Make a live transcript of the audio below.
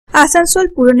আসানসোল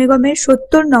পুর নিগমের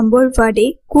 ৭০ নম্বর ওয়ার্ডে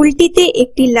কুলটিতে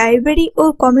একটি লাইব্রেরি ও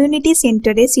কমিউনিটি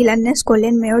সেন্টারে শিলান্যাস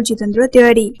করলেন মেয়র জিতেন্দ্র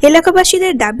তেওয়ারি।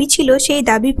 এলাকাবাসীদের দাবি ছিল, সেই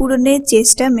দাবি পূরণের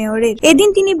চেষ্টা মেয়রের। এদিন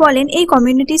তিনি বলেন, এই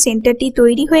কমিউনিটি সেন্টারটি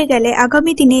তৈরি হয়ে গেলে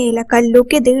আগামী দিনে এলাকার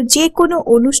লোকেদের যে কোনো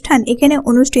অনুষ্ঠান এখানে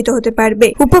অনুষ্ঠিত হতে পারবে,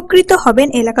 উপকৃত হবেন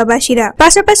এলাকাবাসীরা।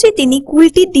 পাশাপাশি তিনি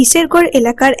কুলটি ডিসেরগড়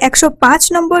এলাকার ১০৫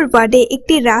 নম্বর ওয়ার্ডে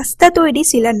একটি রাস্তা তৈরি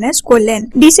শিলান্যাস করলেন।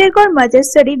 ডিসেরগড় মাজার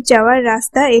শরীফ যাওয়ার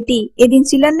রাস্তা এটি। এদিন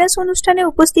শিলান্যাস অনুষ্ঠানে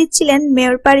উপস্থিত ছিলেন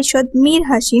মেয়র পরিষদ মীর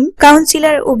হাসিম,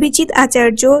 কাউন্সিলর অভিজিৎ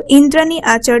আচার্য, ইন্দ্রাণী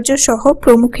আচার্য সহ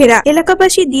প্রমুখেরা।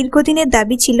 এলাকাবাসী দীর্ঘদিনের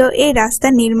দাবি ছিল এই রাস্তা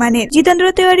নির্মাণের। জিতেন্দ্র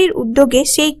তেওয়ারির উদ্যোগে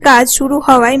সেই কাজ শুরু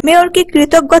হওয়ায় মেয়রকে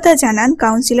কৃতজ্ঞতা জানান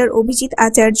কাউন্সিলর অভিজিৎ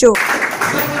আচার্য।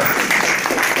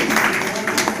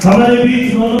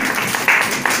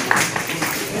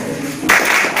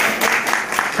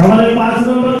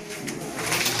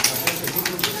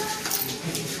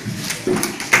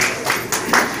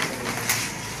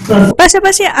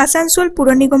 পাশাপাশি আসানসোল পুর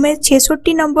নিগমের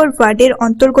 ৬৬ নম্বর ওয়ার্ডের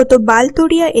অন্তর্গত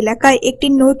বালতরিয়া এলাকায় একটি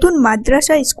নতুন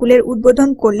মাদ্রাসা স্কুলের উদ্বোধন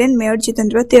করলেন মেয়র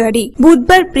জিতেন্দ্র তেওয়ারি।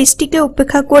 বুধবার বৃষ্টিকে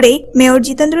উপেক্ষা করে মেয়র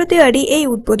জিতেন্দ্র তেওয়ারি এই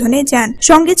উদ্বোধনে যান।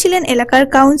 সঙ্গে ছিলেন এলাকার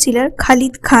কাউন্সিলর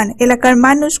খালিদ খান। এলাকার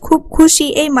মানুষ খুব খুশি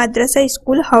এই মাদ্রাসা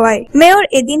স্কুল হওয়ায়। মেয়র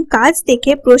এদিন কাজ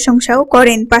দেখে প্রশংসাও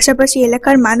করেন। পাশাপাশি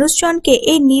এলাকার মানুষজনকে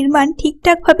এই নির্মাণ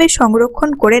ঠিকঠাকভাবে সংরক্ষণ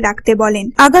করে রাখতে বলেন।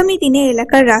 আগামী দিনে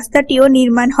এলাকার রাস্তাটিও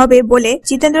নির্মাণ হবে বলে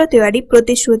জিতেন্দ্র তেওয়ারি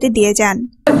প্রতিশ্রুতি দিয়ে যান।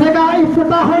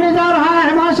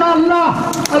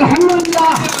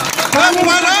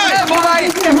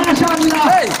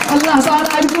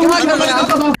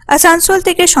 আসানসোল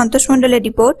থেকে সন্তোষ মন্ডলের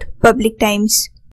রিপোর্ট, পাবলিক টাইমস।